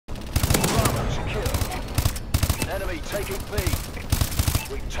taking B.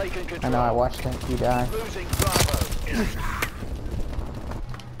 We've taken control. I know, I watched you die. Losing Bravo.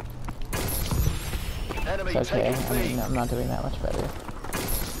 Enemy It's okay, taking I mean, B. I'm not doing that much better.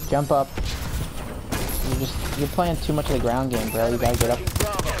 Jump up. You're playing too much of the ground game, bro. You gotta get up.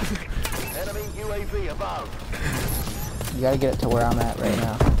 Enemy UAV above. You gotta get it to where I'm at right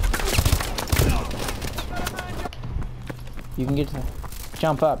now. You can get to the...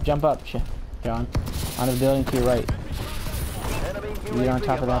 Jump up, John. On the building to your right. You're on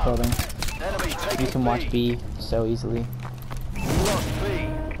top of that building. You can watch B so easily. Lost B.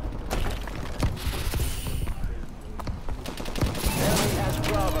 Enemy has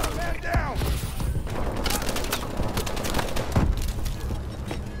Bravo. Man down.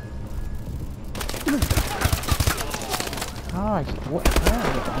 Oh, what? Where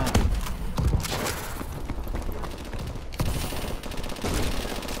are you at?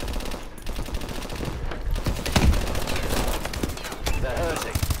 They're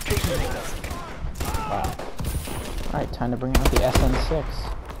hurting. Keep hitting them. Wow. Alright, time to bring out the SM6.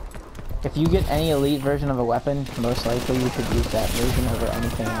 If you get any elite version of a weapon, most likely you should use that version over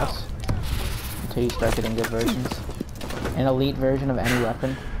anything else. Until you start getting good versions. An elite version of any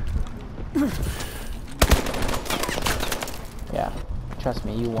weapon. Yeah, trust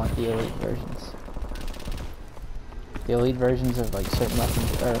me, you want the elite versions. The elite versions of like certain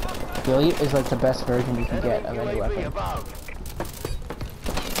weapons, or the elite is like the best version you can get of any weapon.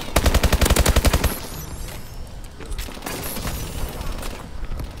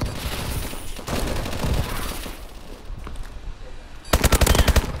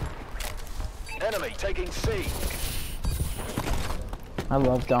 Enemy taking C. I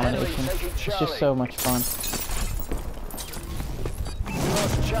love domination. It's just so much fun.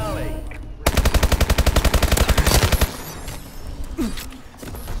 Lost Charlie.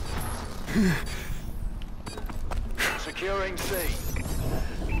 Securing C.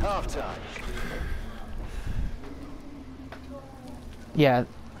 Half time. Yeah.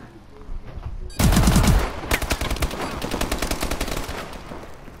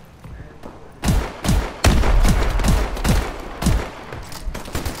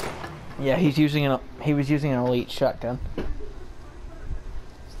 Yeah, he was using an elite shotgun.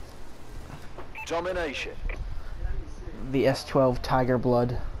 Domination. The S12 Tiger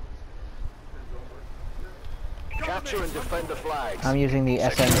Blood. Capture and defend the flags. I'm using the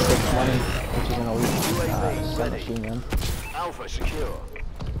SM620, which is an elite submachine gun. Alpha secure.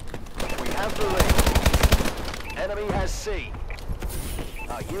 We have the lead. Enemy has C.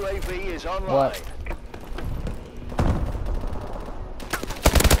 Our UAV is online. What?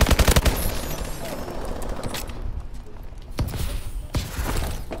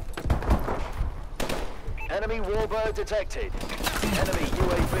 Enemy warbird detected. Enemy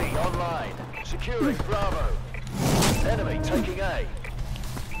UAV online. Securing Bravo. Enemy taking A.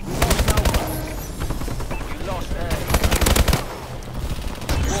 We lost Alpha. We lost A.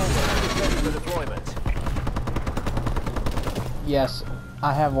 Warbird is ready for deployment. Yes,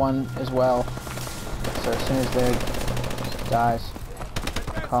 I have one as well. So as soon as theirs dies,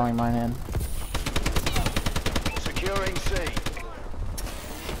 I'm calling mine in. Securing C.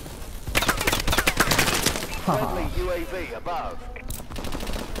 Friendly UAV above.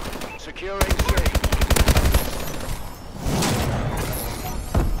 Securing C.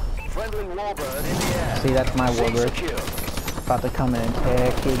 Friendly warbird in the air. See, that's my C warbird. secure. About to come in and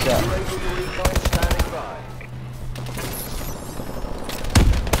take you down. UAV recon standing by.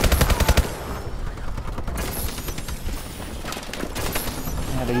 I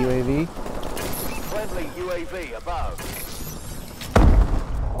have a UAV. Friendly UAV above.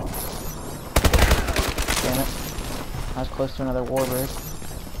 Damn it. I was close to another warbird.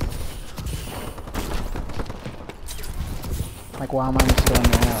 Like, wow, mine was still in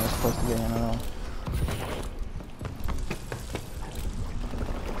there. I was close to getting another one.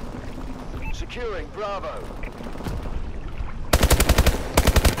 Securing Bravo.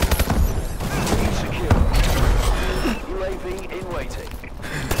 Secure. UAV in waiting.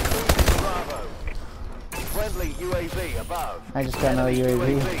 Bravo. Friendly UAV above. I just got another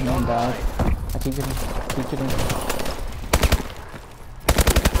UAV and then died. I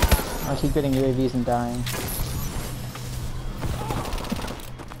keep getting UAVs and dying.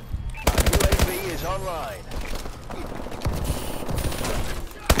 UAV is online.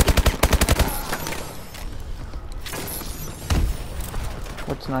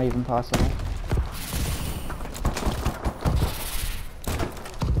 What's not even possible.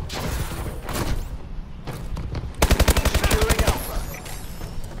 Securing Alpha.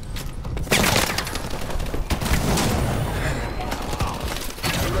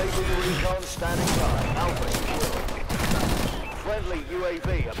 UAV recon standing by. Alpha secure. Friendly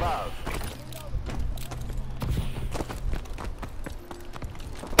UAV above.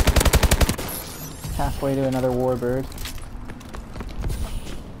 Halfway to another warbird.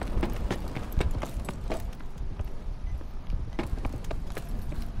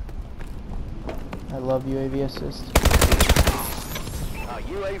 I love UAV assist. Our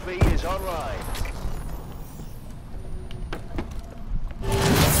UAV is online.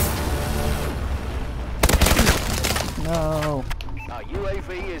 No. Our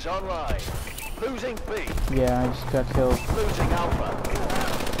UAV is online. Losing B. Yeah, I just got killed. Losing Alpha.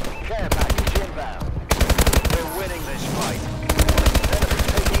 Care package inbound. We're winning this fight. Enemy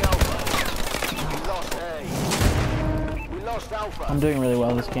taking Alpha. We lost A. We lost Alpha. I'm doing really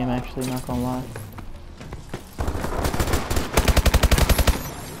well this game, actually, not gonna lie.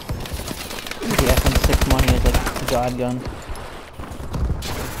 The FN6 money is like a god gun.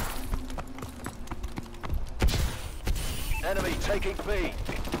 Enemy taking B.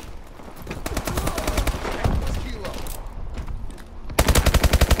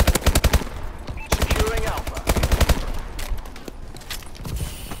 Securing Alpha.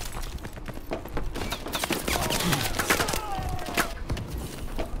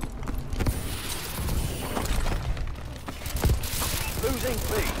 Losing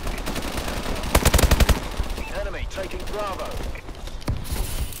B. Enemy taking Bravo.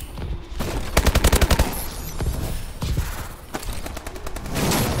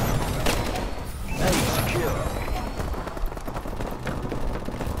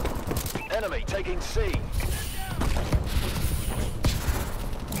 Enemy taking C.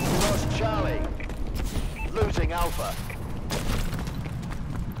 Lost Charlie. Losing Alpha.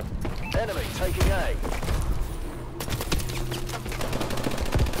 Enemy taking A.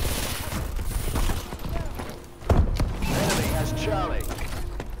 Enemy has Charlie.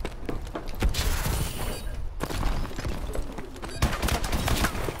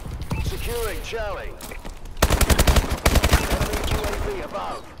 Securing Charlie. Enemy UAV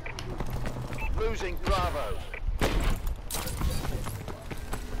above. Losing Bravo.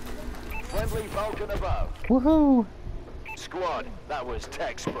 Friendly Vulcan above. Woohoo! Squad, that was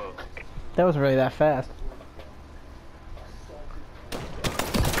textbook. That was really that fast.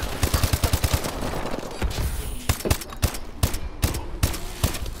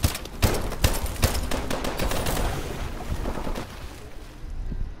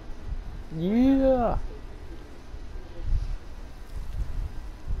 Yeah!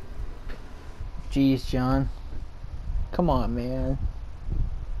 Jeez, John. Come on, man.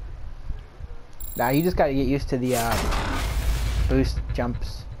 Nah, you just gotta get used to the boost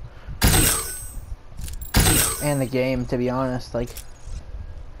jumps. And the game, to be honest. Like,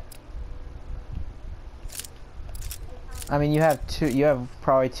 I mean, you have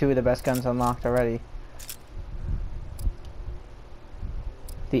probably two of the best guns unlocked already.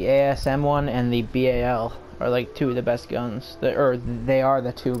 The ASM one and the BAL are like two of the best guns. They are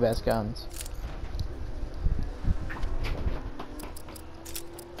the two best guns.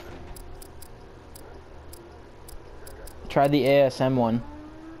 Try the ASM one.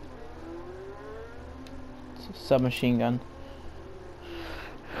 It's a submachine gun.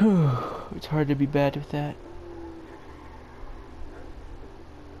 It's hard to be bad with that.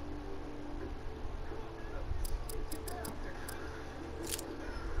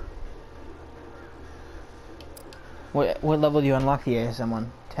 What level do you unlock the ASM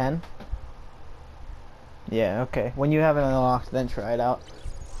one? 10? Yeah, okay. When you have it unlocked, then try it out.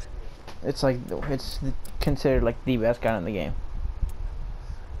 It's like, it's considered like the best gun in the game.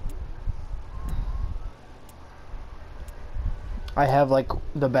 I have like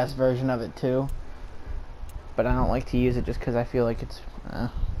the best version of it too, but I don't like to use it just because I feel like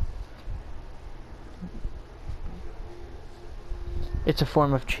it's a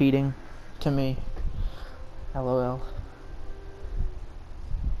form of cheating to me. LOL.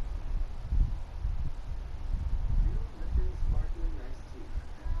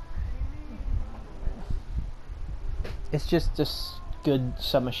 It's just a good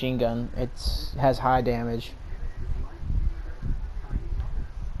submachine gun. It has high damage.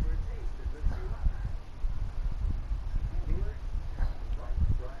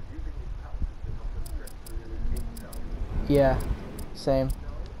 Yeah, same.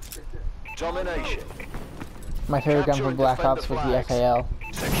 Domination. My favorite gun from Black Ops was the FAL.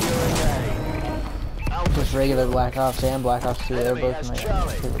 Just regular Black Ops and Black Ops 2. They're both my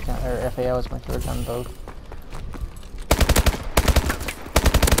favorite gun. Or FAL is my favorite gun both.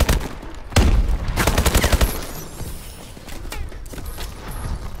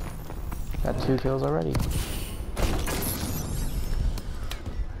 Got 2 kills already.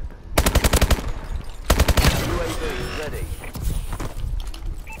 UAV ready.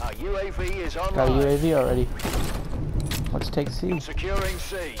 UAV is Got a online. UAV already. Let's take C. Securing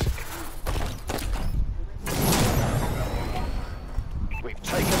C. We've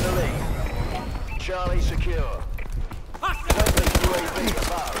taken the lead. Charlie secure. Friendly UAV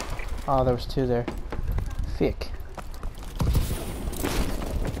above. Oh, there was two there. Fick.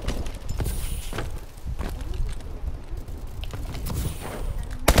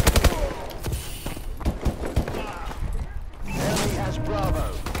 Enemy has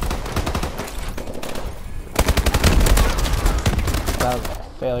Bravo. That was a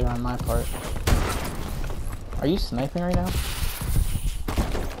failure on my part. Are you sniping right now?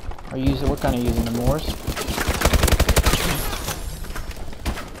 Are you using, what kind are you using, the Moors?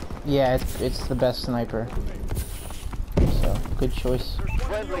 Yeah, it's the best sniper. So, good choice.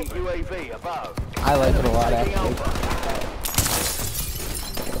 Friendly UAV above. I like it a lot, Taking actually. Alpha.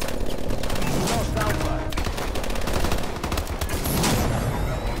 Lost Alpha.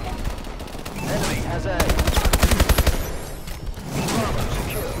 Enemy has A. Bravo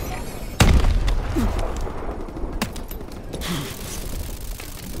secure.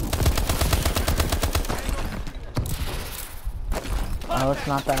 Oh, it's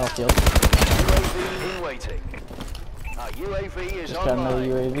not Battlefield. UAV in waiting. Our UAV is Just got another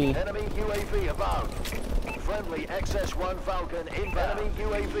online. UAV. Enemy UAV above. Friendly XS-1 Falcon inbound. Enemy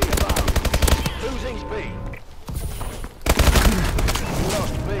UAV above. Losing B.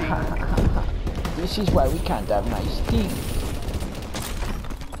 Lost B. This is why we can't have nice things.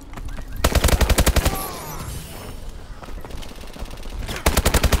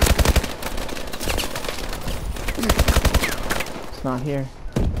 It's not here.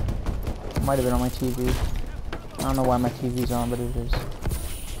 It might have been on my TV. I don't know why my TV's on, but it is.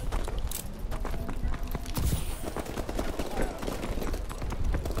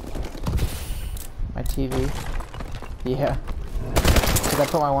 My TV? Yeah. Because I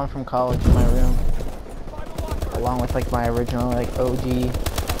put my one from college in my room. Along with like my original like OG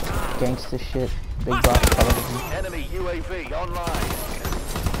gangsta shit big box television. Enemy UAV online.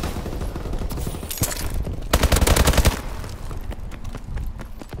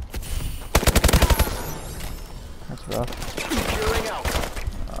 That's rough. Securing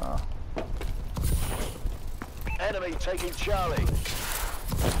Alpha. Enemy taking Charlie.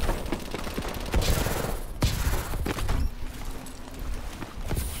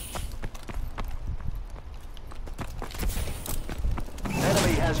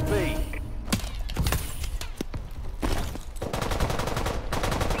 Enemy has B.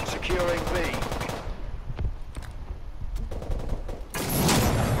 Securing B.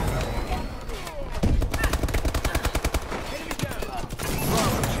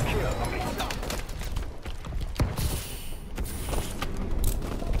 Bravo secure.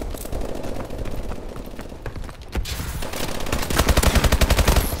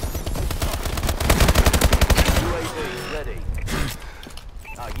 UAV ready.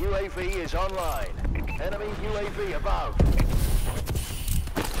 Our UAV is online. Enemy UAV above.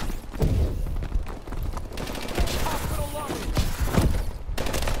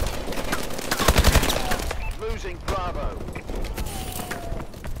 Losing Bravo.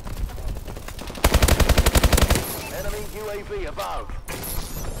 Enemy UAV above.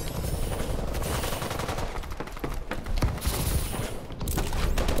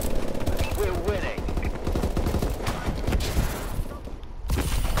 We're winning.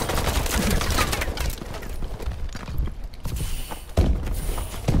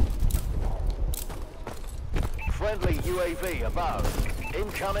 Friendly UAV above.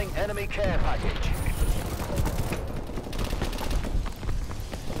 Incoming enemy care package.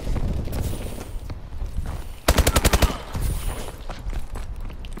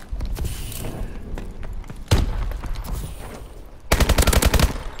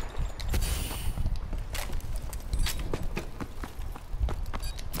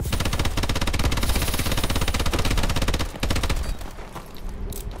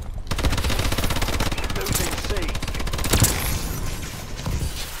 Losing C.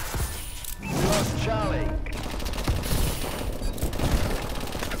 Lost Charlie.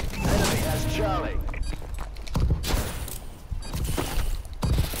 Enemy has Charlie.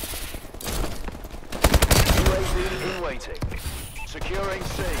 UAV in waiting. Securing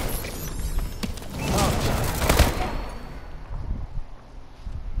C.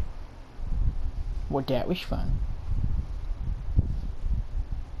 Well, that was fun.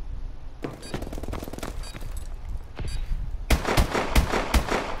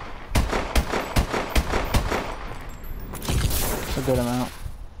 It's a good amount.